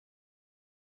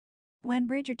When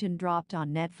Bridgerton dropped on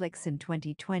Netflix in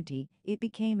 2020, it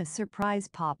became a surprise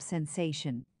pop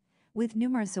sensation. With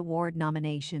numerous award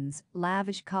nominations,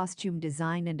 lavish costume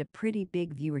design, and a pretty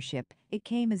big viewership, it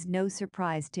came as no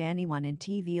surprise to anyone in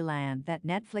TV land that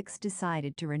Netflix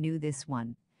decided to renew this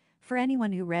one. For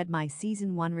anyone who read my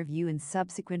season 1 review and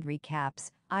subsequent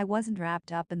recaps, I wasn't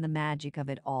wrapped up in the magic of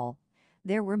it all.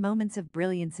 There were moments of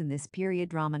brilliance in this period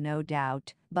drama, no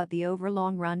doubt, but the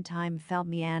overlong runtime felt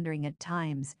meandering at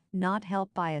times, not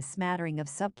helped by a smattering of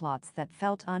subplots that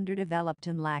felt underdeveloped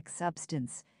and lacked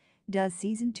substance. Does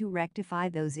season 2 rectify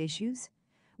those issues?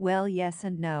 Well, yes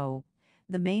and no.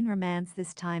 The main romance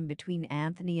this time between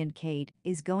Anthony and Kate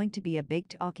is going to be a big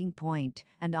talking point,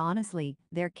 and honestly,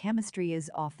 their chemistry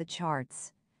is off the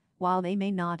charts. While they may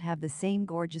not have the same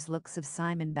gorgeous looks of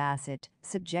Simon Bassett,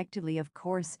 subjectively of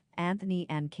course, Anthony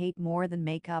and Kate more than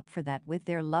make up for that with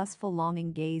their lustful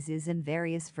longing gazes and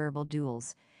various verbal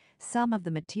duels. Some of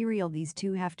the material these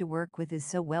two have to work with is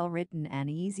so well written and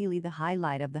easily the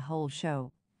highlight of the whole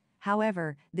show.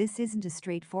 However, this isn't a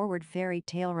straightforward fairy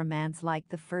tale romance like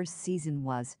the first season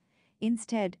was.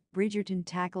 Instead, Bridgerton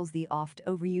tackles the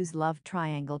oft-overused love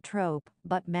triangle trope,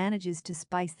 but manages to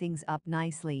spice things up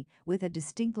nicely, with a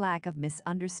distinct lack of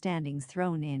misunderstandings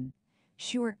thrown in.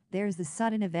 Sure, there's the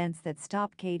sudden events that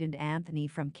stop Kate and Anthony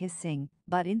from kissing,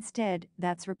 but instead,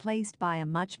 that's replaced by a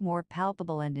much more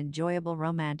palpable and enjoyable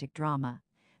romantic drama.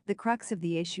 The crux of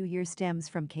the issue here stems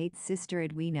from Kate's sister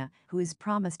Edwina, who is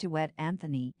promised to wed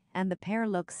Anthony, and the pair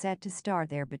look set to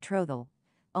start their betrothal.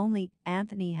 Only,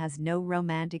 Anthony has no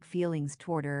romantic feelings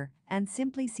toward her and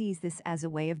simply sees this as a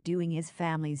way of doing his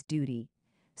family's duty.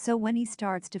 So when he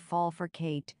starts to fall for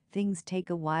Kate, things take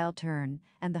a wild turn,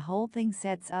 and the whole thing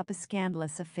sets up a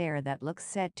scandalous affair that looks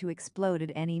set to explode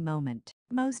at any moment.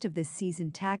 Most of this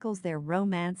season tackles their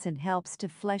romance and helps to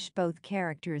flesh both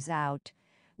characters out.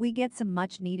 We get some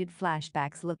much-needed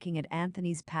flashbacks looking at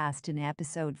Anthony's past in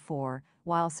episode 4,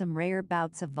 while some rare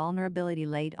bouts of vulnerability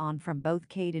laid on from both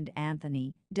Kate and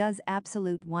Anthony does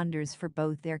absolute wonders for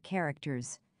both their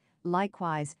characters.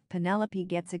 Likewise, Penelope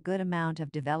gets a good amount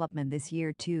of development this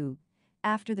year too.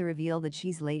 After the reveal that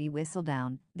she's Lady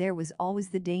Whistledown, there was always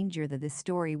the danger that this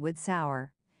story would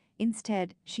sour.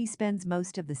 Instead, she spends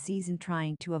most of the season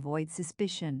trying to avoid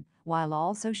suspicion, while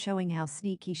also showing how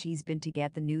sneaky she's been to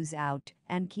get the news out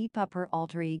and keep up her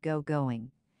alter ego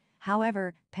going.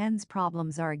 However, Pen's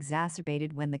problems are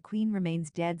exacerbated when the Queen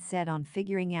remains dead set on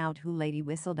figuring out who Lady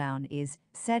Whistledown is,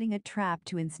 setting a trap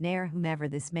to ensnare whomever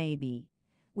this may be.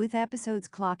 With episodes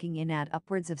clocking in at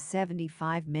upwards of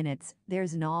 75 minutes,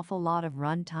 there's an awful lot of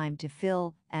runtime to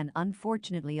fill, and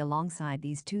unfortunately alongside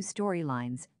these two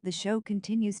storylines, the show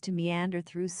continues to meander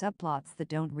through subplots that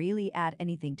don't really add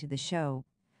anything to the show.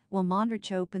 Well,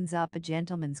 Mondrich opens up a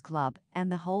gentleman's club,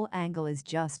 and the whole angle is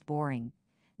just boring.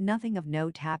 Nothing of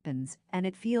note happens, and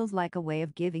it feels like a way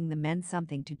of giving the men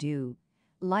something to do.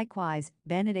 Likewise,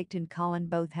 Benedict and Colin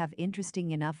both have interesting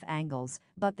enough angles,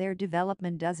 but their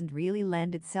development doesn't really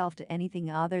lend itself to anything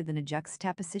other than a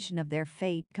juxtaposition of their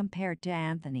fate compared to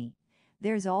Anthony.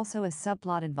 There's also a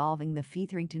subplot involving the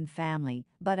Featherington family,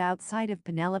 but outside of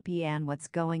Penelope and what's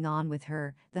going on with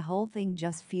her, the whole thing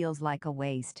just feels like a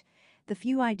waste. The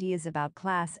few ideas about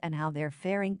class and how they're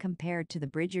faring compared to the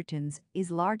Bridgertons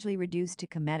is largely reduced to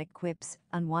comedic quips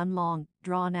and one long,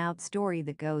 drawn-out story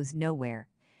that goes nowhere.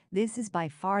 This is by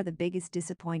far the biggest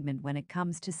disappointment when it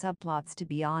comes to subplots, to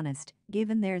be honest,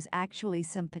 given there's actually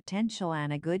some potential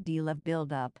and a good deal of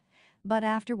build-up. But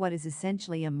after what is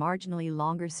essentially a marginally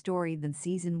longer story than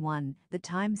season 1, the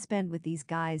time spent with these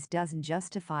guys doesn't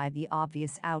justify the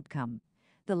obvious outcome.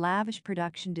 The lavish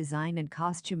production design and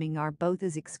costuming are both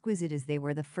as exquisite as they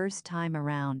were the first time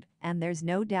around, and there's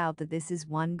no doubt that this is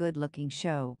one good-looking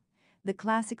show. The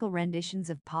classical renditions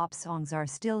of pop songs are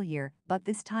still here, but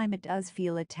this time it does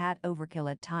feel a tad overkill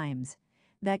at times.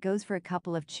 That goes for a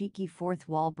couple of cheeky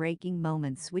fourth-wall-breaking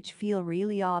moments which feel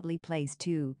really oddly placed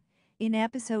too. In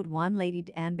episode 1, Lady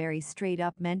Danbury straight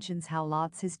up mentions how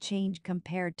lots has changed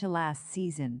compared to last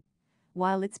season.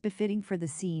 While it's befitting for the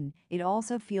scene, it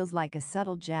also feels like a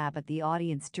subtle jab at the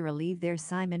audience to relieve their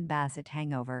Simon Bassett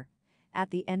hangover.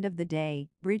 At the end of the day,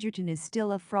 Bridgerton is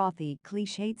still a frothy,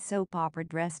 cliched soap opera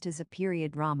dressed as a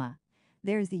period drama.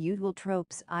 There's the usual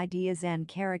tropes, ideas and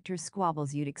character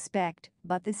squabbles you'd expect,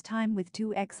 but this time with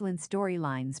two excellent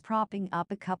storylines propping up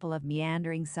a couple of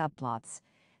meandering subplots.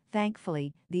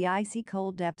 Thankfully, the icy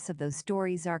cold depths of those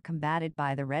stories are combated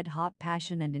by the red-hot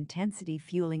passion and intensity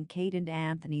fueling Kate and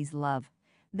Anthony's love.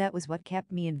 That was what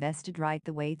kept me invested right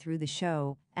the way through the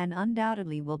show, and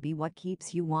undoubtedly will be what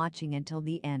keeps you watching until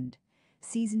the end.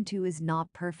 Season 2 is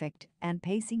not perfect, and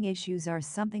pacing issues are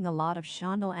something a lot of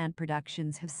Shondaland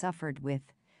productions have suffered with.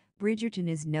 Bridgerton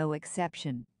is no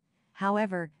exception.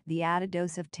 However, the added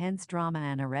dose of tense drama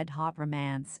and a red-hot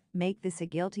romance make this a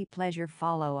guilty pleasure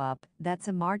follow-up that's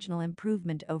a marginal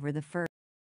improvement over the first.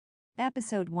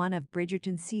 Episode 1 of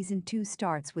Bridgerton Season 2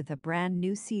 starts with a brand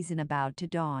new season about to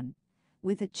dawn.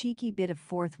 With a cheeky bit of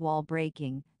fourth wall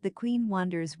breaking, the Queen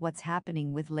wonders what's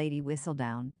happening with Lady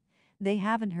Whistledown. They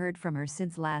haven't heard from her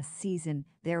since last season,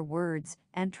 their words,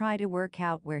 and try to work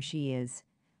out where she is.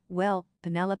 Well,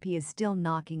 Penelope is still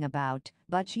knocking about,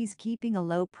 but she's keeping a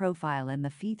low profile in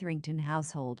the Featherington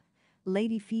household.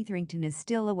 Lady Featherington is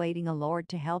still awaiting a lord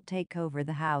to help take over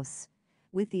the house.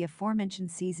 With the aforementioned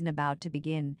season about to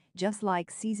begin, just like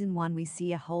season 1, we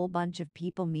see a whole bunch of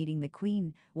people meeting the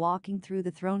Queen, walking through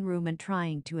the throne room and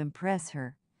trying to impress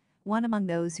her. One among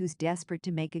those who's desperate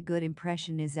to make a good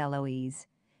impression is Eloise.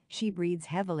 She breathes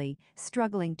heavily,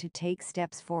 struggling to take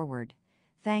steps forward.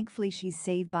 Thankfully, she's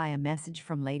saved by a message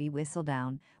from Lady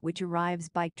Whistledown, which arrives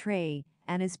by tray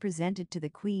and is presented to the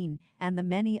Queen and the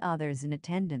many others in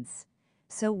attendance.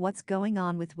 So what's going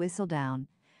on with Whistledown?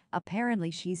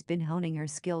 Apparently she's been honing her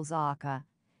skills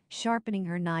sharpening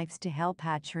her knives to help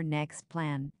hatch her next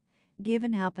plan.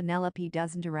 Given how Penelope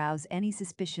doesn't arouse any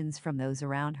suspicions from those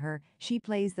around her, she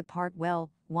plays the part well,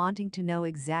 wanting to know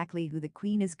exactly who the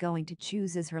Queen is going to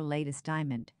choose as her latest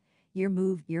diamond. Your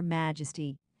move, Your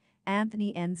Majesty.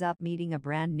 Anthony ends up meeting a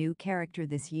brand new character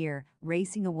this year,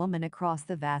 racing a woman across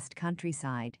the vast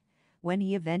countryside. When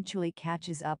he eventually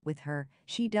catches up with her,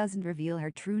 she doesn't reveal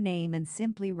her true name and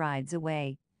simply rides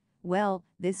away. Well,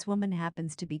 this woman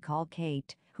happens to be called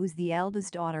Kate, who's the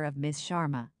eldest daughter of Miss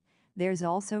Sharma. There's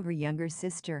also her younger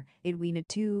sister, Edwina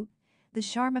too. The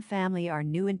Sharma family are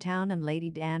new in town and Lady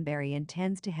Danbury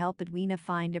intends to help Edwina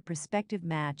find a prospective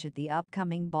match at the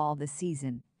upcoming ball this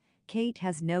season. Kate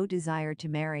has no desire to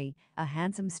marry, a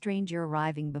handsome stranger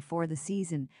arriving before the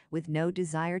season, with no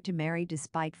desire to marry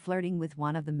despite flirting with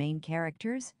one of the main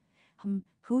characters?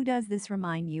 Who does this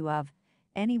remind you of?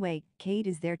 Anyway, Kate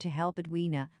is there to help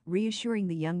Edwina, reassuring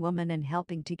the young woman and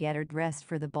helping to get her dressed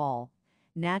for the ball.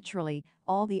 Naturally,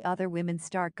 all the other women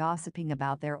start gossiping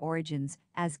about their origins,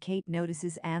 as Kate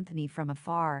notices Anthony from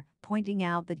afar, pointing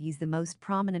out that he's the most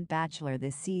prominent bachelor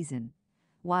this season.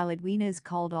 While Edwina is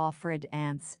called off for a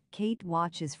dance, Kate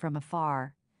watches from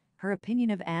afar. Her opinion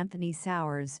of Anthony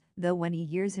sours, though when he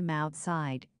hears him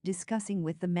outside, discussing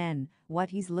with the men what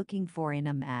he's looking for in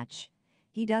a match.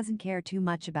 He doesn't care too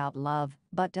much about love,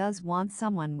 but does want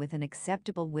someone with an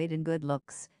acceptable wit and good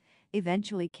looks.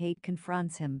 Eventually Kate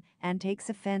confronts him and takes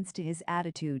offense to his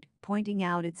attitude, pointing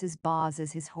out it's as boss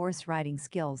as his horse riding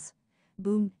skills.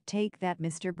 Boom, take that,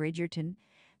 Mr. Bridgerton.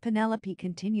 Penelope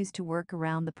continues to work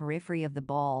around the periphery of the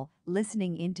ball,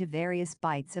 listening into various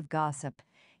bites of gossip.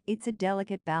 It's a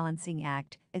delicate balancing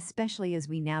act, especially as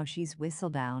we now she's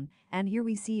Whistledown, and here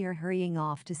we see her hurrying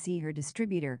off to see her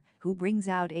distributor, who brings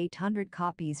out 800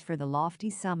 copies for the lofty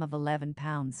sum of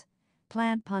 £11.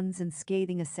 Planned puns and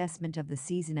scathing assessment of the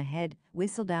season ahead,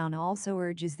 Whistledown also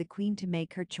urges the Queen to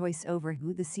make her choice over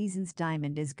who the season's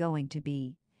diamond is going to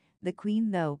be. The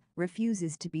Queen, though,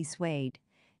 refuses to be swayed.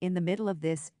 In the middle of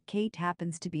this, Kate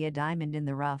happens to be a diamond in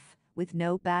the rough, with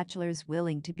no bachelors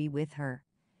willing to be with her.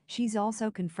 She's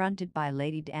also confronted by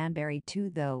Lady Danbury too,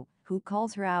 though, who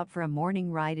calls her out for a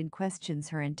morning ride and questions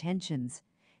her intentions.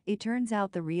 It turns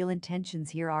out the real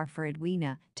intentions here are for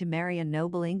Edwina to marry a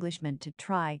noble Englishman to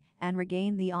try and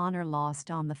regain the honor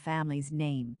lost on the family's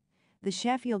name. The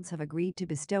Sheffields have agreed to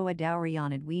bestow a dowry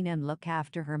on Edwina and look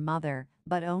after her mother,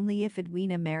 but only if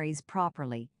Edwina marries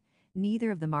properly. Neither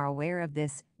of them are aware of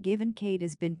this, given Kate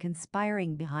has been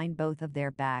conspiring behind both of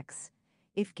their backs.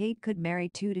 If Kate could marry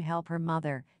too to help her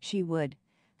mother, she would.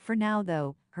 For now,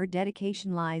 though, her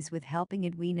dedication lies with helping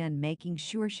Edwina and making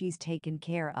sure she's taken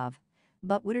care of.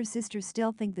 But would her sister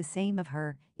still think the same of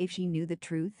her if she knew the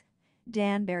truth?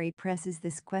 Danbury presses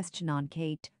this question on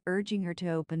Kate, urging her to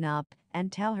open up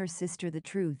and tell her sister the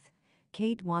truth.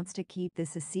 Kate wants to keep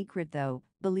this a secret, though,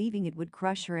 believing it would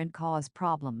crush her and cause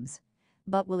problems.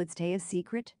 But will it stay a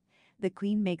secret? The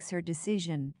Queen makes her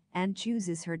decision and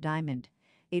chooses her diamond.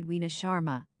 Edwina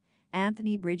Sharma.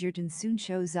 Anthony Bridgerton soon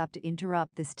shows up to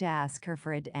interrupt this to ask her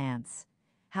for a dance.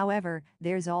 However,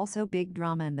 there's also big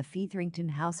drama in the Featherington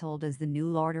household as the new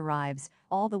lord arrives,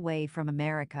 all the way from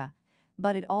America.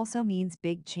 But it also means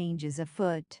big changes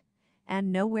afoot.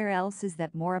 And nowhere else is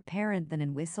that more apparent than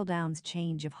in Whistledown's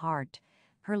change of heart.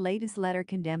 Her latest letter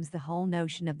condemns the whole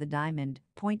notion of the diamond,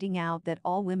 pointing out that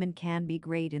all women can be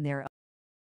great in their own.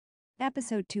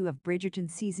 Episode 2 of Bridgerton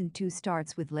Season 2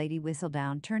 starts with Lady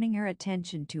Whistledown turning her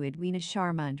attention to Edwina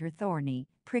Sharma and her thorny,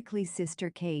 prickly sister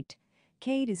Kate.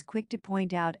 Kate is quick to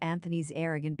point out Anthony's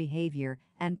arrogant behavior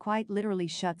and quite literally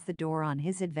shuts the door on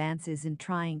his advances in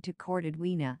trying to court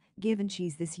Edwina, given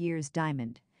she's this year's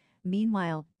diamond.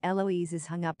 Meanwhile, Eloise is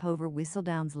hung up over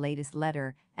Whistledown's latest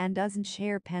letter and doesn't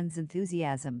share Penn's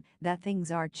enthusiasm that things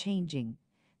are changing.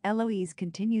 Eloise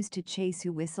continues to chase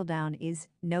who Whistledown is,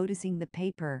 noticing the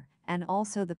paper and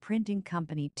also the printing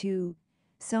company too.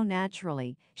 So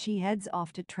naturally, she heads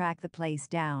off to track the place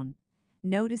down.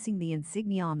 Noticing the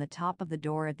insignia on the top of the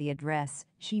door at the address,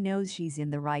 she knows she's in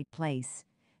the right place.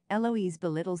 Eloise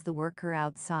belittles the worker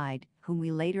outside, whom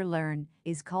we later learn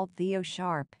is called Theo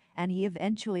Sharp, and he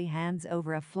eventually hands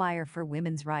over a flyer for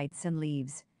women's rights and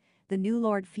leaves. The new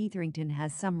Lord Featherington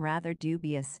has some rather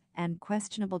dubious and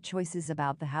questionable choices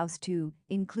about the house too,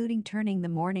 including turning the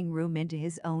morning room into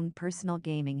his own personal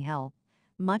gaming hell.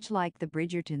 Much like the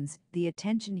Bridgertons, the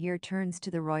attention here turns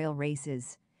to the royal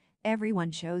races. Everyone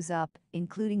shows up,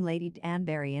 including Lady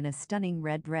Danbury in a stunning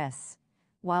red dress.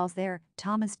 Whilst there,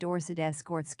 Thomas Dorset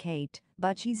escorts Kate,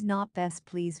 but she's not best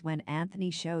pleased when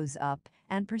Anthony shows up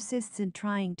and persists in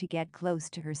trying to get close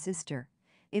to her sister.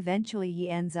 Eventually he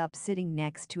ends up sitting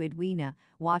next to Edwina,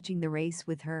 watching the race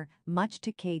with her, much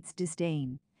to Kate's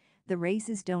disdain. The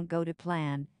races don't go to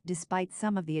plan, despite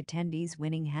some of the attendees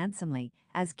winning handsomely,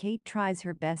 as Kate tries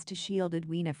her best to shield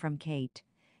Edwina from Kate.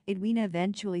 Edwina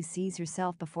eventually sees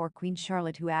herself before Queen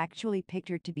Charlotte, who actually picked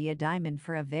her to be a diamond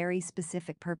for a very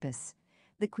specific purpose.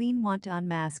 The Queen wants to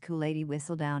unmask who Lady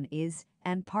Whistledown is,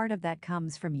 and part of that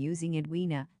comes from using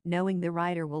Edwina, knowing the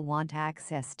writer will want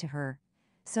access to her.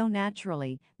 So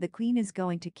naturally, the Queen is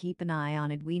going to keep an eye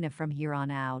on Edwina from here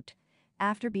on out.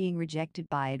 After being rejected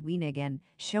by Edwina again,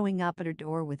 showing up at her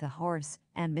door with a horse,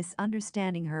 and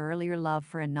misunderstanding her earlier love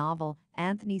for a novel,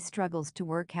 Anthony struggles to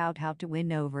work out how to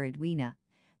win over Edwina.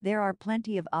 There are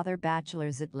plenty of other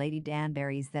bachelors at Lady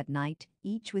Danbury's that night,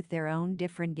 each with their own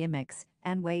different gimmicks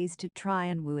and ways to try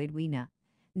and woo Edwina.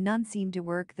 None seem to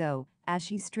work though, as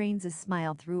she strains a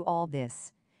smile through all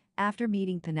this. After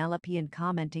meeting Penelope and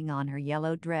commenting on her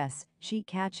yellow dress, she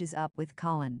catches up with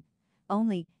Colin.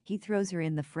 Only, he throws her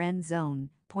in the friend zone,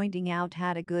 pointing out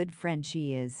how a good friend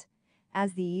she is.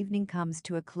 As the evening comes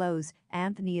to a close,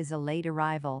 Anthony is a late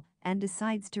arrival and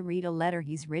decides to read a letter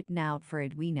he's written out for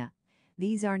Edwina.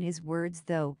 These aren't his words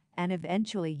though, and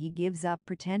eventually he gives up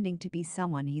pretending to be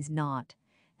someone he's not.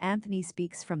 Anthony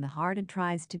speaks from the heart and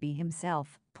tries to be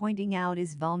himself, pointing out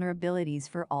his vulnerabilities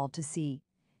for all to see.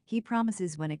 He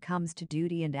promises when it comes to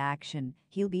duty and action,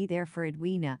 he'll be there for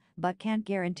Edwina, but can't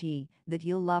guarantee that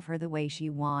he'll love her the way she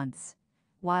wants.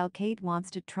 While Kate wants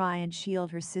to try and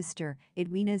shield her sister,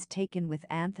 Edwina's taken with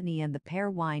Anthony and the pair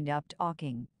wind up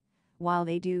talking. While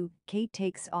they do, Kate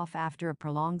takes off after a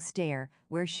prolonged stare,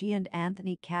 where she and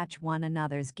Anthony catch one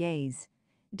another's gaze.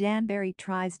 Danbury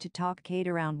tries to talk Kate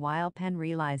around while Penn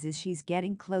realizes she's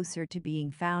getting closer to being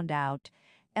found out.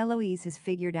 Eloise has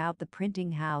figured out the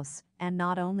printing house, and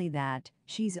not only that,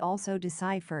 she's also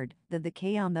deciphered that the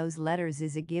K on those letters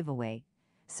is a giveaway.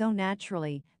 So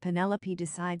naturally, Penelope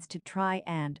decides to try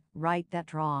and right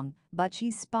that wrong, but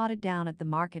she's spotted down at the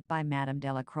market by Madame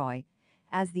Delacroix.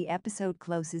 As the episode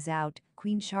closes out,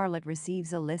 Queen Charlotte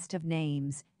receives a list of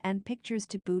names and pictures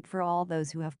to boot for all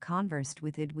those who have conversed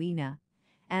with Edwina.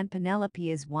 And Penelope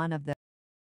is one of them.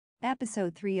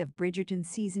 Episode 3 of Bridgerton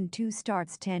Season 2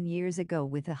 starts 10 years ago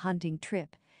with a hunting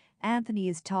trip. Anthony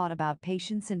is taught about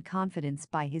patience and confidence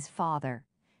by his father.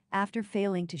 After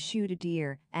failing to shoot a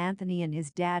deer, Anthony and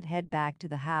his dad head back to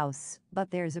the house,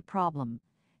 but there's a problem.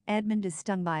 Edmund is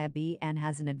stung by a bee and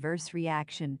has an adverse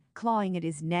reaction, clawing at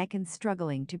his neck and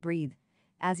struggling to breathe.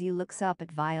 As he looks up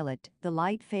at Violet, the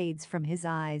light fades from his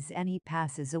eyes and he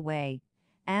passes away.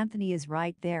 Anthony is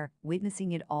right there,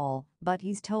 witnessing it all, but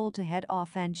he's told to head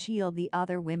off and shield the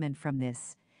other women from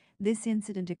this. This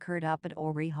incident occurred up at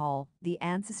Orrery Hall, the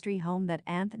ancestry home that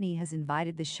Anthony has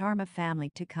invited the Sharma family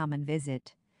to come and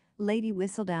visit. Lady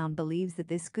Whistledown believes that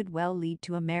this could well lead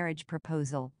to a marriage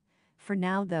proposal. For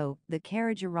now though, the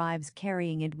carriage arrives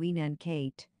carrying Edwina and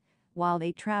Kate. While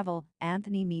they travel,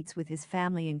 Anthony meets with his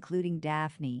family including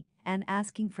Daphne, and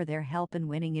asking for their help in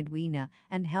winning Edwina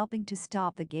and helping to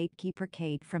stop the gatekeeper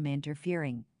Kate from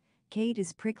interfering. Kate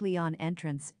is prickly on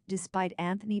entrance, despite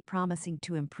Anthony promising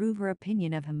to improve her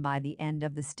opinion of him by the end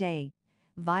of the stay.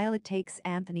 Violet takes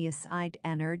Anthony aside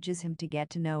and urges him to get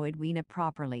to know Edwina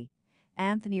properly.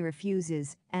 Anthony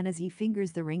refuses, and as he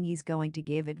fingers the ring he's going to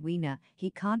give Edwina, he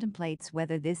contemplates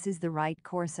whether this is the right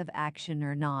course of action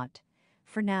or not.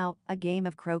 For now, a game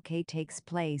of croquet takes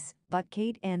place, but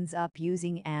Kate ends up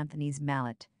using Anthony's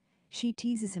mallet. She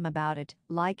teases him about it,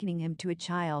 likening him to a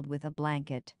child with a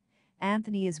blanket.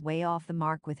 Anthony is way off the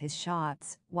mark with his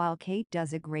shots, while Kate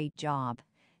does a great job.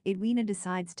 Edwina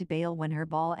decides to bail when her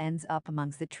ball ends up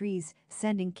amongst the trees,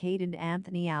 sending Kate and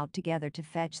Anthony out together to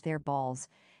fetch their balls.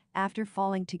 After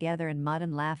falling together in mud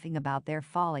and laughing about their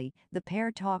folly, the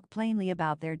pair talk plainly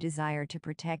about their desire to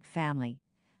protect family.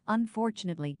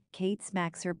 Unfortunately, Kate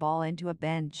smacks her ball into a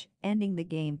bench, ending the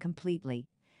game completely.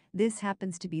 This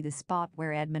happens to be the spot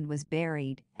where Edmund was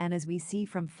buried, and as we see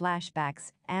from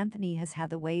flashbacks, Anthony has had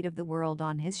the weight of the world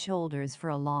on his shoulders for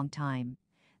a long time.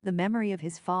 The memory of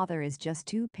his father is just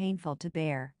too painful to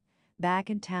bear. Back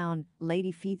in town,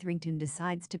 Lady Featherington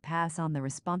decides to pass on the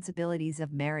responsibilities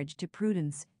of marriage to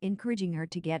Prudence, encouraging her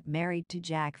to get married to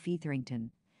Jack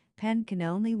Featherington. Penn can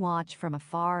only watch from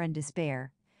afar and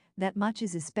despair. That much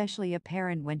is especially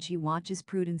apparent when she watches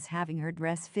Prudence having her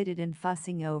dress fitted and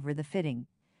fussing over the fitting.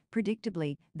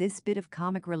 Predictably, this bit of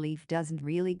comic relief doesn't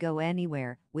really go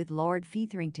anywhere, with Lord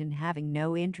Featherington having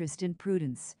no interest in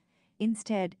Prudence.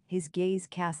 Instead, his gaze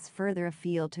casts further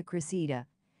afield to Cressida.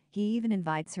 He even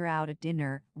invites her out at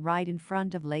dinner, right in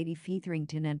front of Lady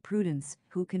Featherington and Prudence,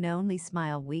 who can only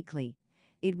smile weakly.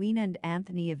 Edwina and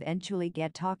Anthony eventually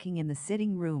get talking in the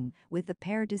sitting room, with the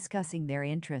pair discussing their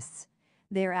interests.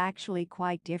 They're actually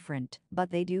quite different,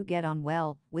 but they do get on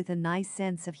well, with a nice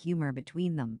sense of humor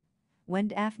between them. When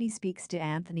Daphne speaks to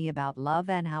Anthony about love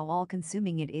and how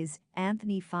all-consuming it is,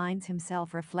 Anthony finds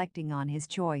himself reflecting on his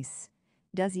choice.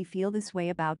 Does he feel this way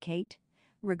about Kate?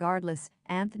 Regardless,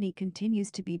 Anthony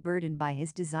continues to be burdened by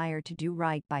his desire to do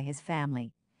right by his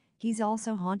family. He's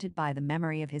also haunted by the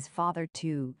memory of his father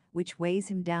too, which weighs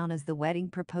him down as the wedding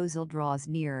proposal draws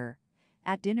nearer.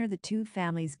 At dinner the two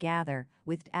families gather,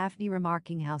 with Daphne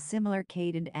remarking how similar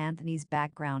Kate and Anthony's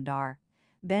background are.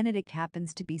 Benedict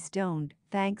happens to be stoned,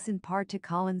 thanks in part to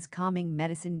Colin's calming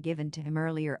medicine given to him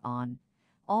earlier on.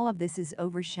 All of this is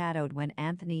overshadowed when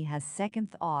Anthony has second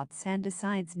thoughts and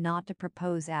decides not to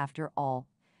propose after all.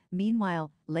 Meanwhile,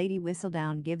 Lady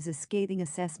Whistledown gives a scathing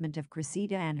assessment of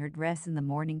Cressida and her dress in the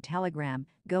Morning Telegram,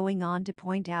 going on to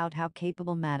point out how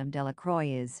capable Madame Delacroix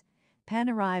is. Penn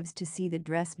arrives to see the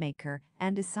dressmaker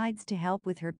and decides to help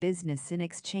with her business in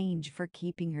exchange for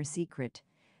keeping her secret.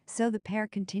 So the pair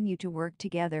continue to work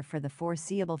together for the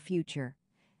foreseeable future.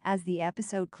 As the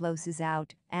episode closes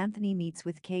out, Anthony meets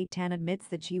with Kate and admits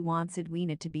that she wants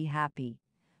Edwina to be happy.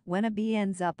 When a bee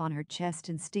ends up on her chest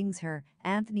and stings her,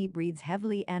 Anthony breathes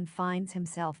heavily and finds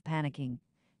himself panicking.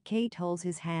 Kate holds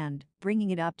his hand, bringing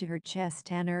it up to her chest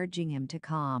and urging him to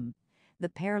calm. The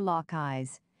pair lock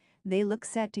eyes. They look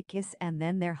set to kiss and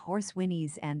then their horse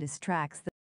whinnies and distracts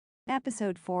them.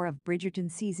 Episode 4 of Bridgerton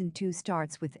Season 2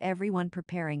 starts with everyone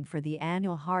preparing for the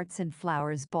annual Hearts and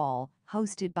Flowers Ball,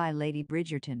 hosted by Lady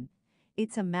Bridgerton.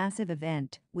 It's a massive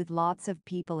event, with lots of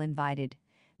people invited.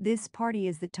 This party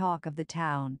is the talk of the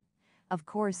town. Of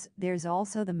course, there's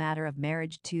also the matter of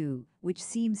marriage too, which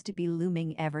seems to be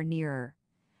looming ever nearer.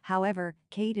 However,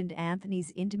 Kate and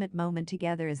Anthony's intimate moment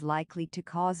together is likely to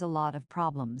cause a lot of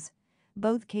problems.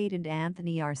 Both Kate and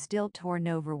Anthony are still torn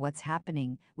over what's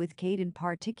happening, with Kate in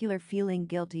particular feeling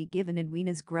guilty given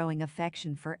Edwina's growing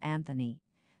affection for Anthony.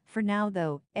 For now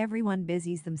though, everyone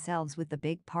busies themselves with the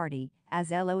big party, as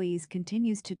Eloise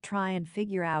continues to try and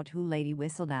figure out who Lady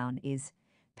Whistledown is.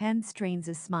 Penn strains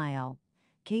a smile.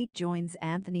 Kate joins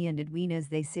Anthony and Edwina as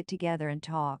they sit together and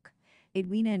talk.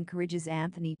 Edwina encourages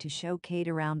Anthony to show Kate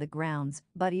around the grounds,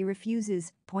 but he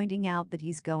refuses, pointing out that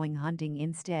he's going hunting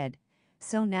instead.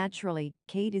 So naturally,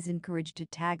 Kate is encouraged to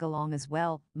tag along as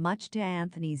well, much to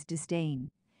Anthony's disdain.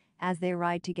 As they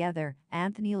ride together,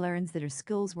 Anthony learns that her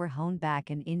skills were honed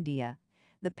back in India.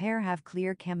 The pair have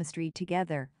clear chemistry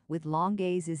together, with long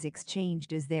gazes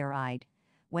exchanged as they ride.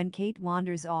 When Kate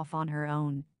wanders off on her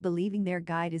own, believing their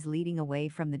guide is leading away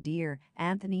from the deer,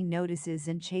 Anthony notices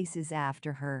and chases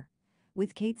after her.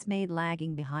 With Kate's maid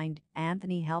lagging behind,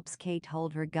 Anthony helps Kate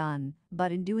hold her gun,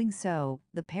 but in doing so,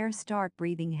 the pair start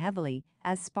breathing heavily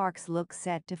as sparks look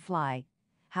set to fly.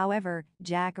 However,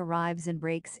 Jack arrives and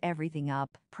breaks everything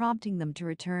up, prompting them to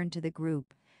return to the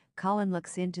group. Colin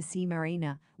looks in to see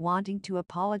Marina, wanting to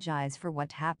apologize for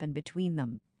what happened between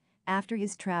them. After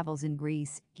his travels in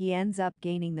Greece, he ends up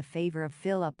gaining the favor of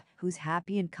Philip, who's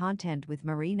happy and content with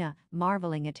Marina,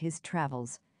 marveling at his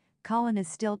travels. Colin is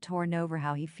still torn over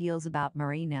how he feels about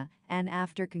Marina, and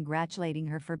after congratulating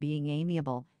her for being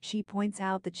amiable, she points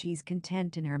out that she's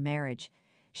content in her marriage.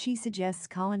 She suggests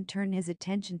Colin turn his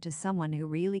attention to someone who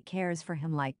really cares for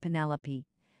him like Penelope.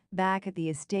 Back at the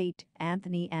estate,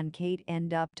 Anthony and Kate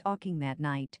end up talking that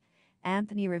night.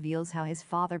 Anthony reveals how his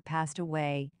father passed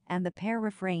away, and the pair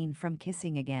refrain from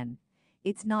kissing again.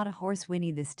 It's not a horse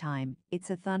whinny this time, it's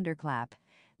a thunderclap.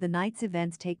 The night's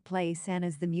events take place, and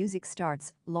as the music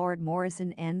starts, Lord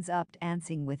Morrison ends up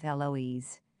dancing with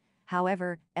Eloise.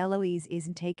 However, Eloise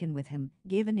isn't taken with him,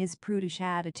 given his prudish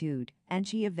attitude, and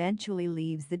she eventually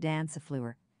leaves the dance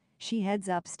floor. She heads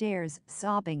upstairs,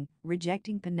 sobbing,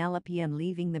 rejecting Penelope and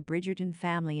leaving the Bridgerton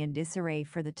family in disarray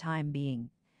for the time being.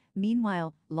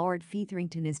 Meanwhile, Lord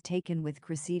Featherington is taken with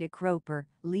Cressida Croper,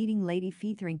 leading Lady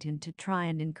Featherington to try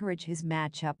and encourage his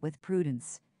match-up with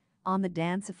Prudence. On the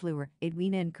dance floor,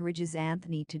 Edwina encourages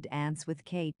Anthony to dance with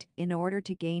Kate in order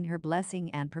to gain her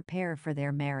blessing and prepare for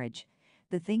their marriage.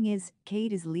 The thing is,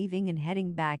 Kate is leaving and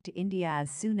heading back to India as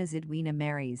soon as Edwina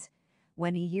marries.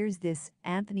 When he hears this,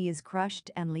 Anthony is crushed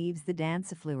and leaves the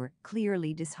dance floor,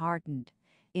 clearly disheartened.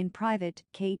 In private,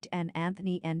 Kate and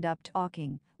Anthony end up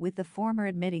talking, with the former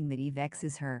admitting that he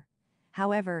vexes her.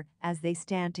 However, as they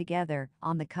stand together,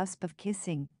 on the cusp of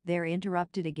kissing, they're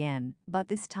interrupted again, but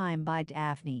this time by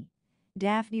Daphne.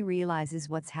 Daphne realizes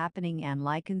what's happening and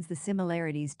likens the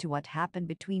similarities to what happened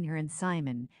between her and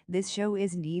Simon. This show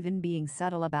isn't even being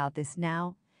subtle about this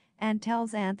now, and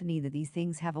tells Anthony that these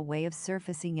things have a way of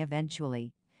surfacing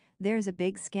eventually. There's a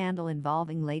big scandal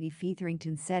involving Lady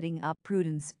Featherington setting up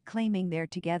Prudence, claiming they're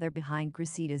together behind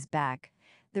Cressida's back.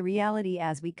 The reality,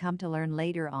 as we come to learn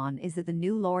later on, is that the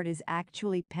new lord is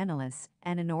actually penniless,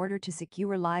 and in order to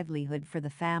secure livelihood for the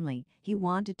family, he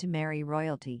wanted to marry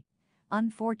royalty.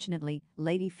 Unfortunately,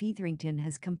 Lady Featherington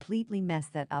has completely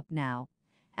messed that up now.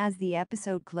 As the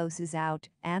episode closes out,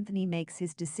 Anthony makes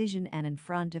his decision and in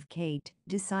front of Kate,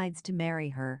 decides to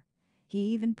marry her. He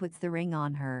even puts the ring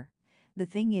on her. The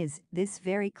thing is, this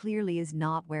very clearly is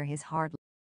not where his heart lies.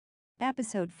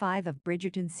 Episode 5 of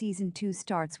Bridgerton Season 2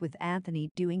 starts with Anthony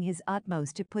doing his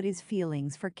utmost to put his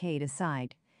feelings for Kate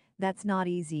aside. That's not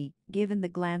easy, given the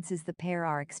glances the pair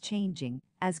are exchanging,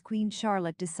 as Queen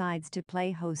Charlotte decides to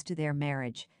play host to their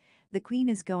marriage. The Queen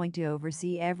is going to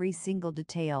oversee every single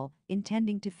detail,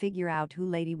 intending to figure out who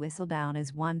Lady Whistledown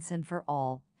is once and for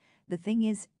all. The thing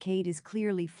is, Kate is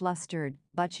clearly flustered,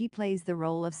 but she plays the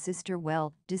role of sister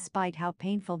well, despite how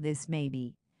painful this may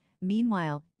be.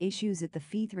 Meanwhile, issues at the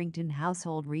Featherington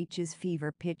household reaches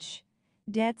fever pitch.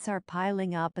 Debts are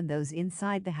piling up and those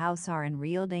inside the house are in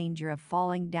real danger of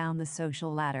falling down the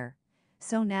social ladder.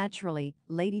 So naturally,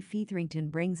 Lady Featherington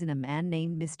brings in a man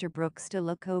named Mr. Brooks to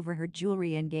look over her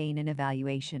jewelry and gain an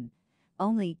evaluation.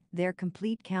 Only, they're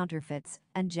complete counterfeits,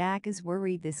 and Jack is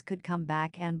worried this could come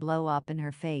back and blow up in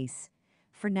her face.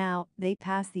 For now, they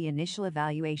pass the initial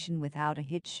evaluation without a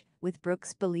hitch, with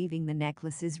Brooks believing the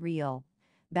necklace is real.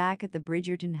 Back at the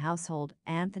Bridgerton household,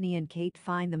 Anthony and Kate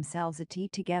find themselves at tea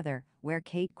together, where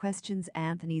Kate questions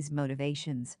Anthony's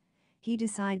motivations. He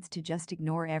decides to just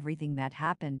ignore everything that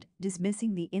happened,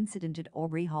 dismissing the incident at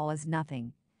Aubrey Hall as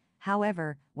nothing.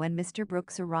 However, when Mr.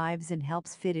 Brooks arrives and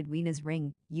helps fit Edwina's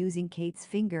ring, using Kate's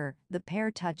finger, the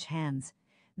pair touch hands.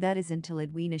 That is until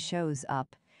Edwina shows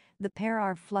up. The pair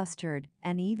are flustered,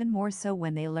 and even more so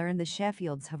when they learn the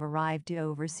Sheffields have arrived to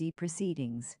oversee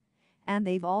proceedings. And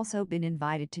they've also been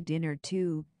invited to dinner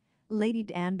too. Lady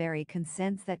Danbury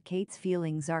consents that Kate's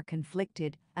feelings are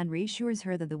conflicted and reassures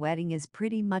her that the wedding is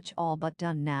pretty much all but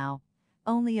done now.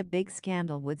 Only a big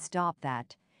scandal would stop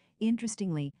that.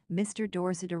 Interestingly, Mr.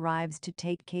 Dorset arrives to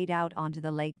take Kate out onto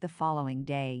the lake the following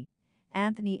day.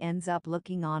 Anthony ends up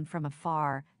looking on from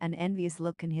afar, an envious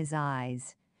look in his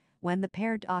eyes. When the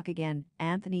pair dock again,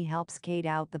 Anthony helps Kate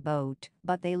out the boat,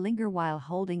 but they linger while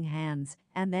holding hands,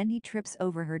 and then he trips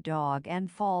over her dog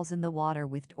and falls in the water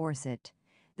with Dorset.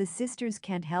 The sisters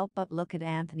can't help but look at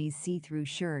Anthony's see-through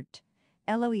shirt.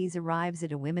 Eloise arrives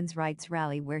at a women's rights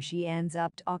rally where she ends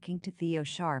up talking to Theo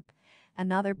Sharp.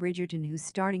 Another Bridgerton who's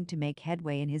starting to make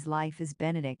headway in his life is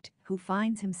Benedict, who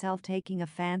finds himself taking a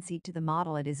fancy to the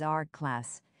model at his art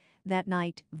class. That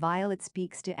night, Violet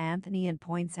speaks to Anthony and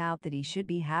points out that he should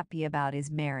be happy about his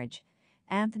marriage.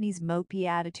 Anthony's mopey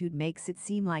attitude makes it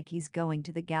seem like he's going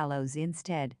to the gallows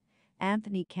instead.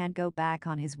 Anthony can't go back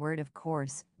on his word, of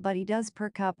course, but he does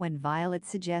perk up when Violet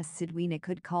suggests Edwina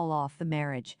could call off the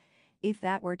marriage. If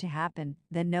that were to happen,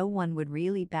 then no one would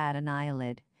really bat an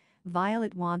eyelid.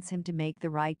 Violet wants him to make the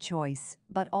right choice,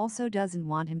 but also doesn't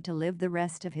want him to live the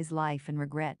rest of his life in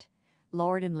regret.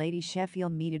 Lord and Lady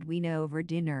Sheffield meet Edwina over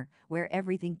dinner, where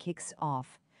everything kicks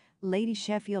off. Lady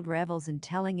Sheffield revels in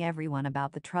telling everyone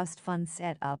about the trust fund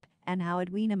set up and how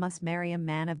Edwina must marry a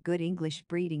man of good English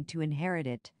breeding to inherit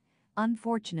it.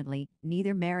 Unfortunately,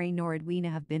 neither Mary nor Edwina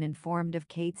have been informed of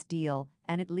Kate's deal,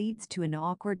 and it leads to an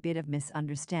awkward bit of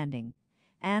misunderstanding.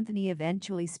 Anthony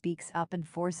eventually speaks up and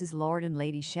forces Lord and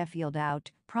Lady Sheffield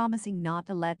out, promising not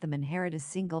to let them inherit a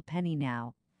single penny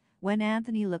now. When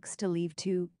Anthony looks to leave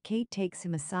too, Kate takes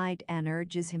him aside and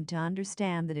urges him to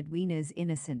understand that Edwina is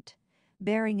innocent.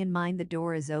 Bearing in mind the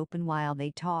door is open while they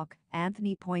talk,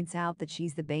 Anthony points out that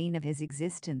she's the bane of his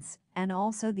existence, and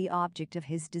also the object of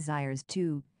his desires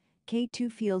too. Kate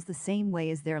too feels the same way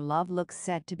as their love looks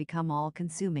set to become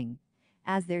all-consuming.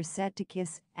 As they're set to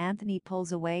kiss, Anthony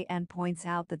pulls away and points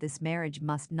out that this marriage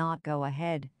must not go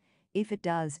ahead. If it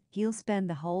does, he'll spend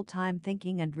the whole time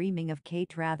thinking and dreaming of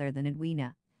Kate rather than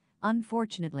Edwina.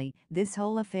 Unfortunately, this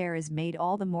whole affair is made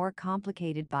all the more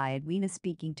complicated by Edwina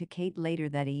speaking to Kate later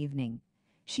that evening.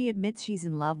 She admits she's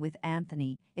in love with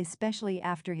Anthony, especially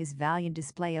after his valiant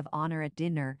display of honor at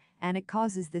dinner, and it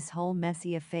causes this whole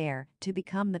messy affair to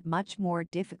become that much more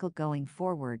difficult going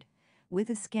forward.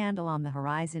 With a scandal on the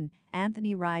horizon,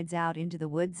 Anthony rides out into the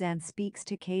woods and speaks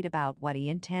to Kate about what he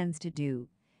intends to do.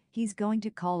 He's going to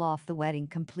call off the wedding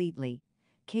completely.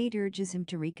 Kate urges him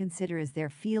to reconsider as their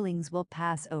feelings will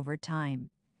pass over time.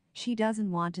 She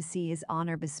doesn't want to see his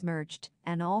honor besmirched,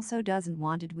 and also doesn't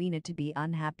want Edwina to be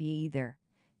unhappy either.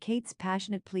 Kate's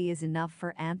passionate plea is enough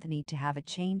for Anthony to have a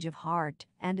change of heart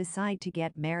and decide to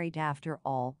get married after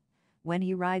all. When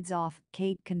he rides off,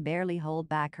 Kate can barely hold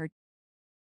back her.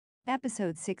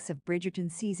 Episode 6 of Bridgerton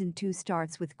Season 2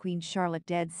 starts with Queen Charlotte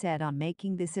dead set on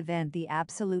making this event the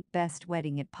absolute best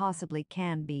wedding it possibly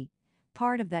can be.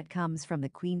 Part of that comes from the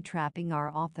Queen trapping our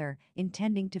author,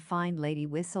 intending to find Lady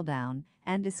Whistledown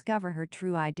and discover her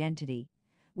true identity.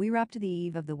 We're up to the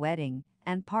eve of the wedding,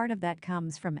 and part of that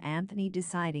comes from Anthony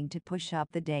deciding to push up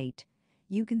the date.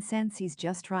 You can sense he's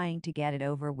just trying to get it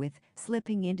over with,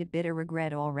 slipping into bitter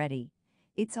regret already.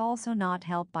 It's also not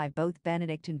helped by both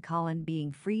Benedict and Colin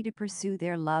being free to pursue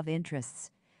their love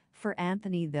interests. For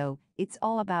Anthony, though, it's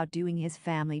all about doing his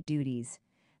family duties.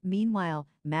 Meanwhile,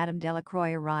 Madame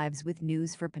Delacroix arrives with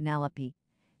news for Penelope.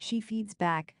 She feeds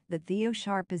back that Theo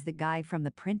Sharp is the guy from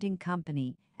the printing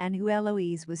company and who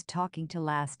Eloise was talking to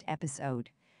last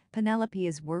episode. Penelope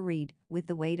is worried, with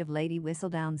the weight of Lady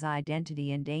Whistledown's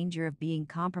identity in danger of being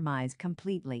compromised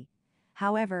completely.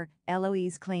 However,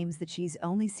 Eloise claims that she's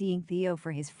only seeing Theo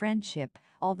for his friendship,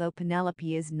 although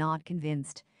Penelope is not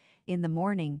convinced. In the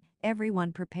morning,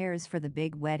 everyone prepares for the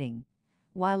big wedding.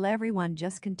 While everyone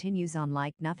just continues on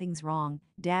like nothing's wrong,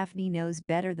 Daphne knows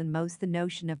better than most the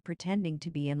notion of pretending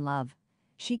to be in love.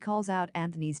 She calls out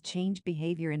Anthony's changed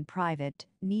behavior in private,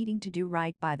 needing to do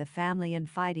right by the family and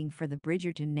fighting for the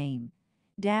Bridgerton name.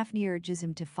 Daphne urges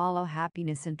him to follow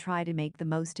happiness and try to make the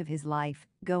most of his life,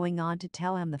 going on to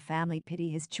tell him the family pity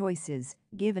his choices,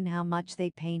 given how much they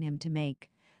pain him to make.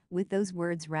 With those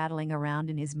words rattling around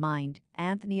in his mind,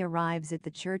 Anthony arrives at the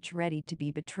church ready to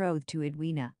be betrothed to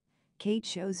Edwina. Kate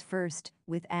shows first,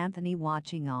 with Anthony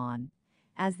watching on.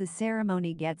 As the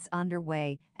ceremony gets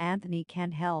underway, Anthony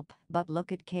can't help but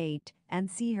look at Kate and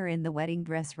see her in the wedding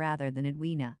dress rather than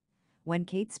Edwina. When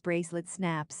Kate's bracelet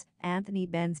snaps, Anthony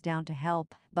bends down to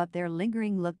help, but their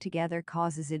lingering look together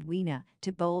causes Edwina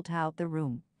to bolt out the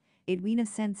room. Edwina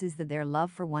senses that their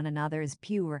love for one another is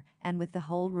pure, and with the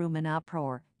whole room in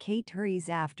uproar, Kate hurries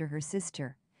after her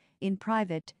sister. In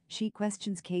private, she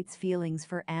questions Kate's feelings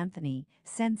for Anthony,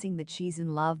 sensing that she's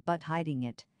in love but hiding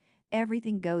it.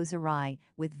 Everything goes awry,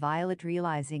 with Violet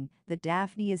realizing that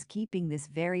Daphne is keeping this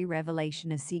very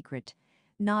revelation a secret.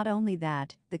 Not only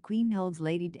that, the Queen holds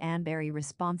Lady Danbury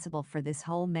responsible for this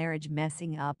whole marriage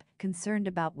messing up, concerned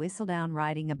about Whistledown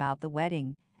writing about the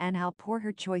wedding and how poor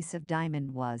her choice of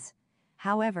diamond was.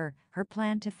 However, her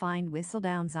plan to find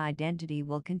Whistledown's identity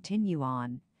will continue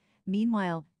on.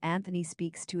 Meanwhile, Anthony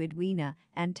speaks to Edwina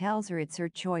and tells her it's her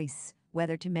choice,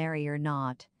 whether to marry or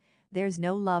not. There's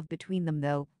no love between them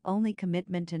though, only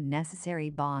commitment and necessary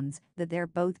bonds that they're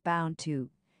both bound to.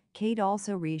 Kate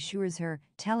also reassures her,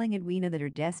 telling Edwina that her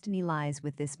destiny lies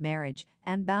with this marriage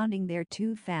and bounding their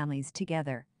two families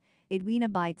together. Edwina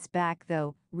bites back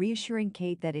though, reassuring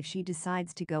Kate that if she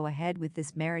decides to go ahead with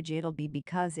this marriage it'll be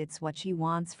because it's what she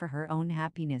wants for her own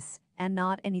happiness and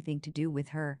not anything to do with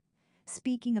her.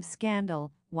 Speaking of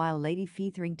scandal, while Lady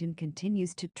Featherington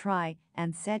continues to try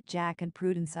and set Jack and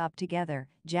Prudence up together,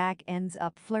 Jack ends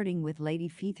up flirting with Lady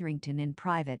Featherington in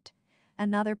private.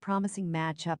 Another promising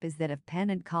matchup is that of Penn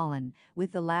and Colin,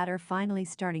 with the latter finally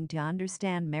starting to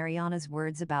understand Mariana's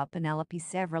words about Penelope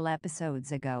several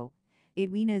episodes ago.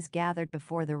 Edwina is gathered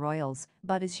before the royals,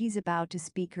 but as she's about to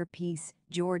speak her piece,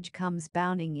 George comes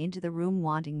bounding into the room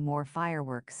wanting more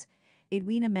fireworks.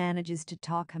 Edwina manages to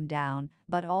talk him down,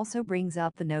 but also brings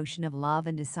up the notion of love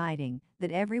and deciding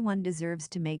that everyone deserves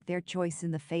to make their choice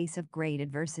in the face of great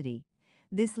adversity.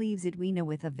 This leaves Edwina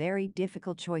with a very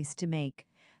difficult choice to make.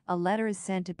 A letter is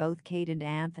sent to both Kate and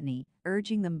Anthony,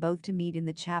 urging them both to meet in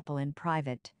the chapel in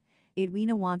private.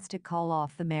 Edwina wants to call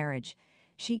off the marriage.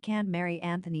 She can't marry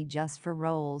Anthony just for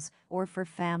roles or for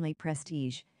family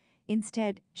prestige.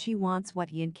 Instead, she wants what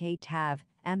he and Kate have,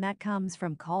 and that comes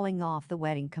from calling off the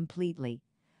wedding completely.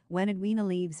 When Edwina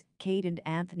leaves, Kate and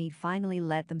Anthony finally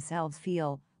let themselves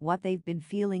feel what they've been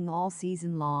feeling all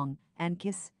season long and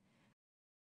kiss.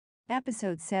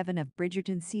 Episode 7 of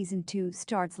Bridgerton Season 2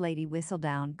 starts Lady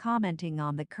Whistledown commenting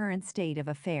on the current state of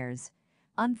affairs.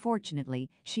 Unfortunately,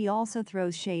 she also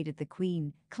throws shade at the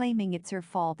Queen, claiming it's her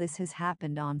fault this has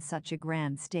happened on such a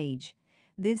grand stage.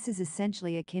 This is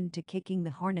essentially akin to kicking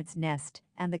the hornet's nest,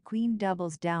 and the Queen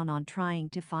doubles down on trying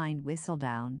to find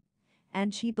Whistledown.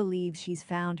 And she believes she's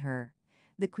found her.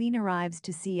 The Queen arrives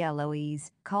to see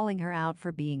Eloise, calling her out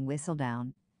for being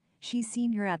Whistledown. She's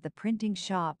seen her at the printing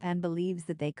shop and believes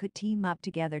that they could team up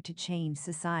together to change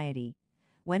society.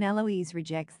 When Eloise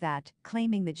rejects that,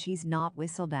 claiming that she's not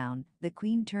Whistledown, the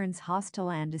Queen turns hostile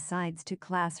and decides to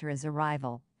class her as a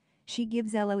rival. She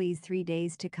gives Eloise 3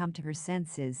 days to come to her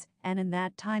senses, and in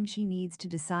that time she needs to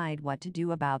decide what to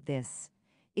do about this.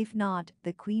 If not,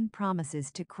 the Queen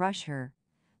promises to crush her.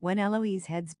 When Eloise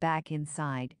heads back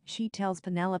inside, she tells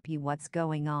Penelope what's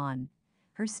going on.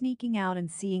 Her sneaking out and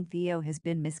seeing Theo has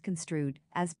been misconstrued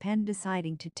as Pen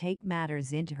deciding to take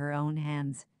matters into her own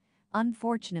hands.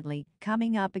 Unfortunately,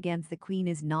 coming up against the Queen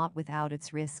is not without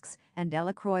its risks, and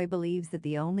Delacroix believes that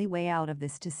the only way out of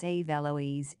this to save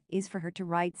Eloise is for her to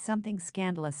write something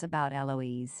scandalous about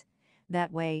Eloise.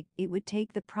 That way, it would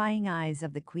take the prying eyes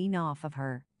of the Queen off of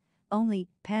her. Only,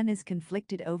 Pen is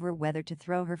conflicted over whether to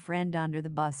throw her friend under the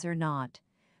bus or not.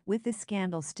 With the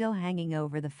scandal still hanging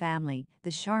over the family,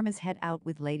 the Sharmas head out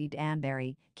with Lady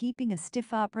Danbury, keeping a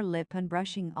stiff upper lip and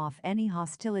brushing off any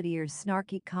hostility or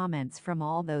snarky comments from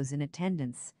all those in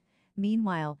attendance.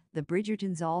 Meanwhile, the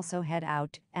Bridgertons also head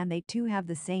out, and they too have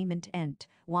the same intent,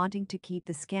 wanting to keep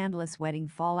the scandalous wedding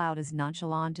fallout as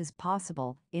nonchalant as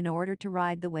possible in order to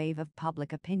ride the wave of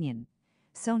public opinion.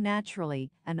 So naturally,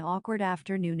 an awkward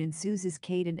afternoon ensues as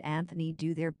Kate and Anthony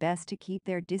do their best to keep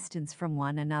their distance from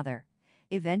one another.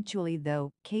 Eventually,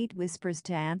 though, Kate whispers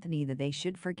to Anthony that they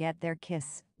should forget their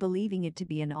kiss, believing it to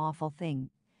be an awful thing.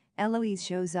 Eloise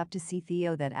shows up to see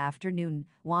Theo that afternoon,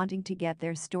 wanting to get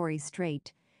their story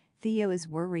straight. Theo is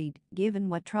worried, given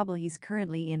what trouble he's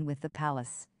currently in with the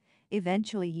palace.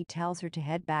 Eventually, he tells her to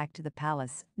head back to the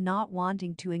palace, not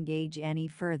wanting to engage any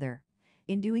further.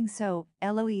 In doing so,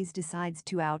 Eloise decides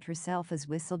to out herself as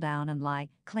Whistledown and lie,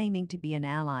 claiming to be an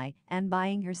ally, and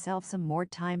buying herself some more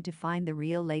time to find the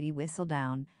real Lady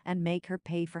Whistledown and make her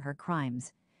pay for her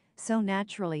crimes. So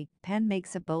naturally, Pen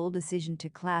makes a bold decision to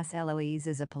class Eloise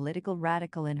as a political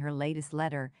radical in her latest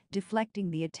letter, deflecting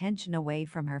the attention away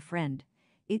from her friend.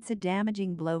 It's a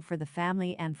damaging blow for the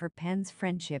family and for Pen's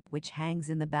friendship, which hangs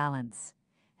in the balance.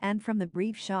 And from the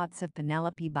brief shots of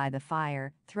Penelope by the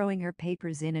fire, throwing her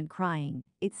papers in and crying,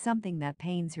 it's something that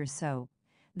pains her so.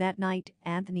 That night,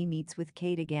 Anthony meets with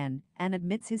Kate again and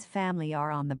admits his family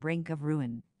are on the brink of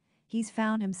ruin. He's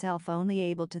found himself only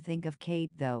able to think of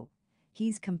Kate, though.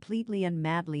 He's completely and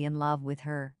madly in love with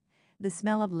her. The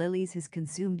smell of lilies has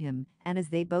consumed him, and as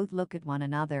they both look at one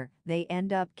another, they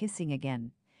end up kissing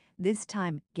again. This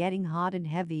time, getting hot and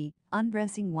heavy,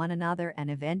 undressing one another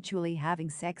and eventually having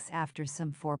sex after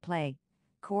some foreplay.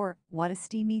 What a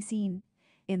steamy scene.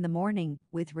 In the morning,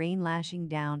 with rain lashing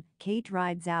down, Kate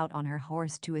rides out on her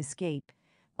horse to escape.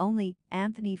 Only,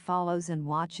 Anthony follows and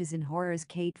watches in horror as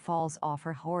Kate falls off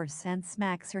her horse and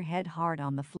smacks her head hard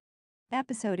on the floor.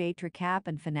 Episode 8 recap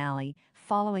and finale.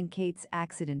 Following Kate's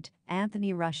accident,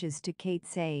 Anthony rushes to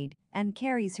Kate's aid and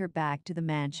carries her back to the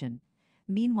mansion.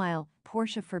 Meanwhile,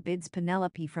 Portia forbids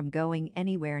Penelope from going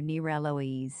anywhere near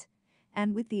Eloise.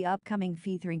 And with the upcoming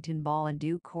Featherington ball in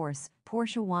due course,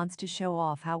 Portia wants to show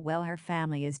off how well her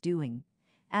family is doing.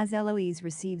 As Eloise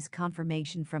receives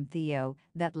confirmation from Theo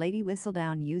that Lady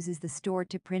Whistledown uses the store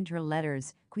to print her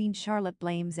letters, Queen Charlotte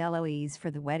blames Eloise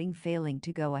for the wedding failing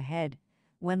to go ahead.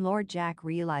 When Lord Jack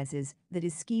realizes that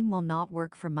his scheme will not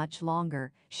work for much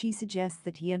longer, she suggests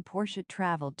that he and Portia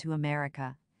travel to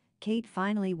America. Kate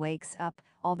finally wakes up,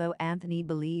 although Anthony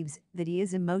believes that he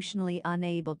is emotionally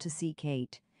unable to see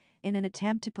Kate. In an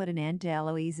attempt to put an end to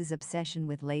Eloise's obsession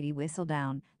with Lady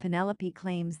Whistledown, Penelope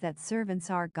claims that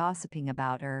servants are gossiping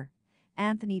about her.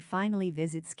 Anthony finally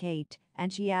visits Kate,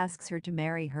 and she asks her to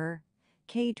marry her.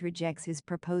 Kate rejects his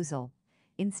proposal.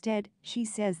 Instead, she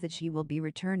says that she will be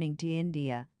returning to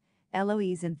India.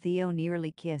 Eloise and Theo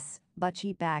nearly kiss, but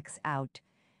she backs out.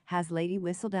 Has Lady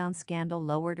Whistledown's scandal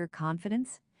lowered her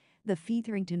confidence? The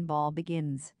Featherington ball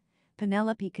begins.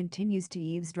 Penelope continues to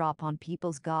eavesdrop on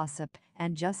people's gossip,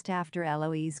 and just after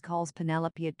Eloise calls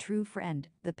Penelope a true friend,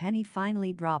 the penny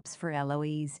finally drops for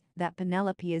Eloise that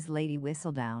Penelope is Lady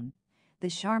Whistledown. The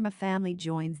Sharma family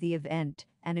joins the event,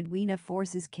 and Edwina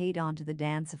forces Kate onto the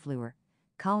dance floor.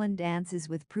 Colin dances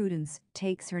with Prudence,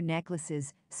 takes her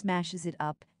necklaces, smashes it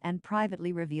up, and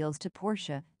privately reveals to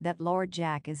Portia that Lord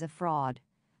Jack is a fraud.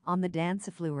 On the dance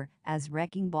floor, as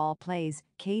Wrecking Ball plays,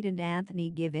 Kate and Anthony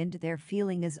give in to their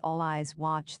feeling as all eyes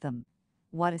watch them.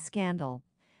 What a scandal.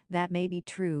 That may be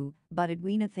true, but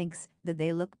Edwina thinks that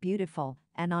they look beautiful,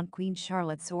 and on Queen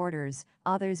Charlotte's orders,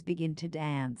 others begin to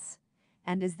dance.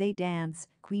 And as they dance,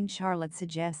 Queen Charlotte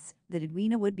suggests that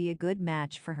Edwina would be a good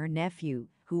match for her nephew,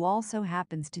 who also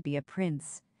happens to be a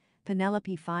prince.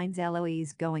 Penelope finds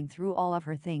Eloise going through all of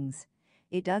her things.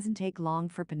 It doesn't take long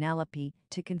for Penelope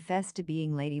to confess to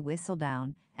being Lady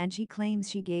Whistledown, and she claims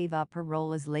she gave up her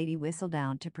role as Lady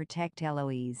Whistledown to protect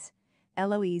Eloise.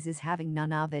 Eloise is having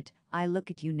none of it. I look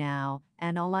at you now,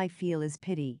 and all I feel is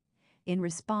pity. In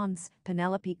response,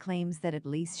 Penelope claims that at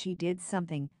least she did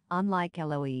something, unlike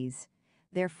Eloise.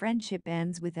 Their friendship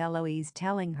ends with Eloise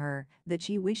telling her that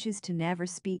she wishes to never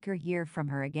speak or hear from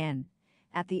her again.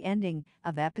 At the ending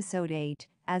of episode 8,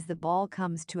 as the ball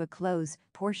comes to a close,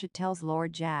 Portia tells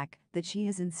Lord Jack that she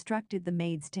has instructed the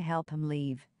maids to help him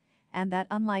leave, and that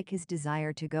unlike his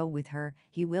desire to go with her,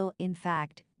 he will, in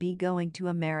fact, be going to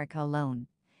America alone.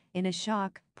 In a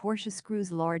shock, Portia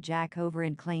screws Lord Jack over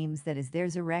and claims that as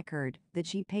there's a record that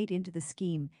she paid into the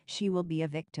scheme, she will be a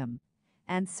victim.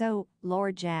 And so,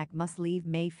 Lord Jack must leave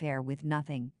Mayfair with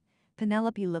nothing.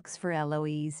 Penelope looks for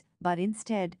Eloise, but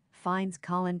instead finds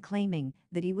Colin claiming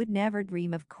that he would never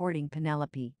dream of courting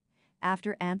Penelope.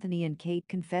 After Anthony and Kate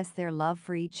confess their love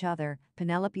for each other,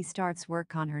 Penelope starts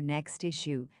work on her next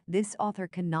issue. This author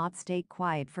cannot stay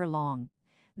quiet for long.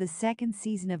 The second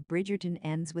season of Bridgerton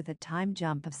ends with a time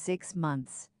jump of 6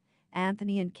 months.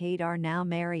 Anthony and Kate are now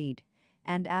married,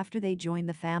 and after they join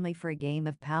the family for a game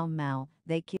of pall-mall,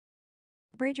 they kiss.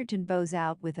 Bridgerton bows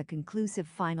out with a conclusive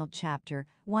final chapter,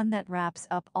 one that wraps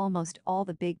up almost all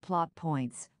the big plot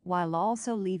points, while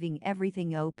also leaving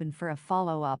everything open for a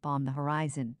follow-up on the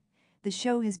horizon. The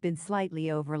show has been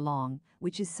slightly overlong,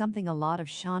 which is something a lot of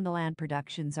Shondaland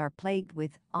productions are plagued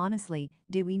with. Honestly,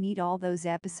 do we need all those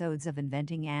episodes of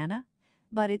Inventing Anna?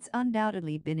 But it's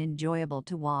undoubtedly been enjoyable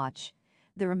to watch.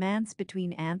 The romance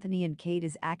between Anthony and Kate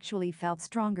is actually felt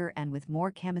stronger and with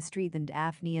more chemistry than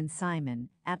Daphne and Simon,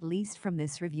 at least from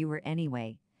this reviewer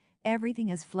anyway. Everything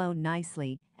has flown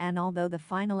nicely, and although the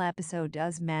final episode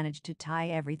does manage to tie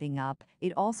everything up,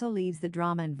 it also leaves the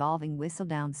drama involving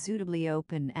Whistledown suitably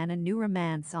open and a new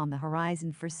romance on the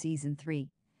horizon for season 3.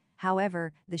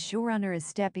 However, the showrunner is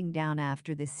stepping down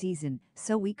after this season,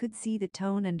 so we could see the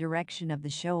tone and direction of the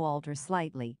show alter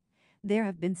slightly. There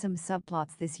have been some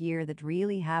subplots this year that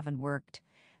really haven't worked.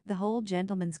 The whole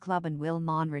Gentleman's Club and Will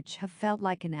Monrich have felt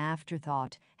like an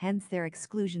afterthought, hence their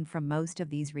exclusion from most of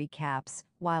these recaps,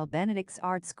 while Benedict's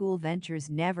art school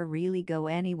ventures never really go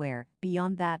anywhere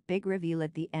beyond that big reveal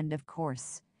at the end, of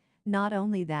course. Not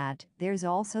only that, there's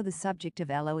also the subject of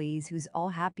Eloise, who's all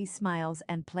happy smiles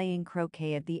and playing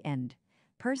croquet at the end.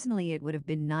 Personally, it would have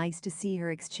been nice to see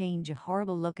her exchange a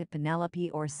horrible look at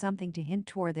Penelope or something to hint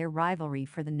toward their rivalry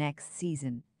for the next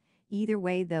season. Either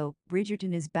way though,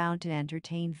 Bridgerton is bound to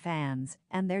entertain fans,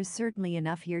 and there's certainly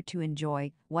enough here to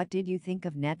enjoy. What did you think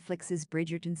of Netflix's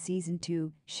Bridgerton Season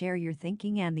 2? Share your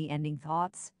thinking and the ending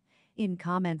thoughts in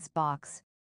comments box.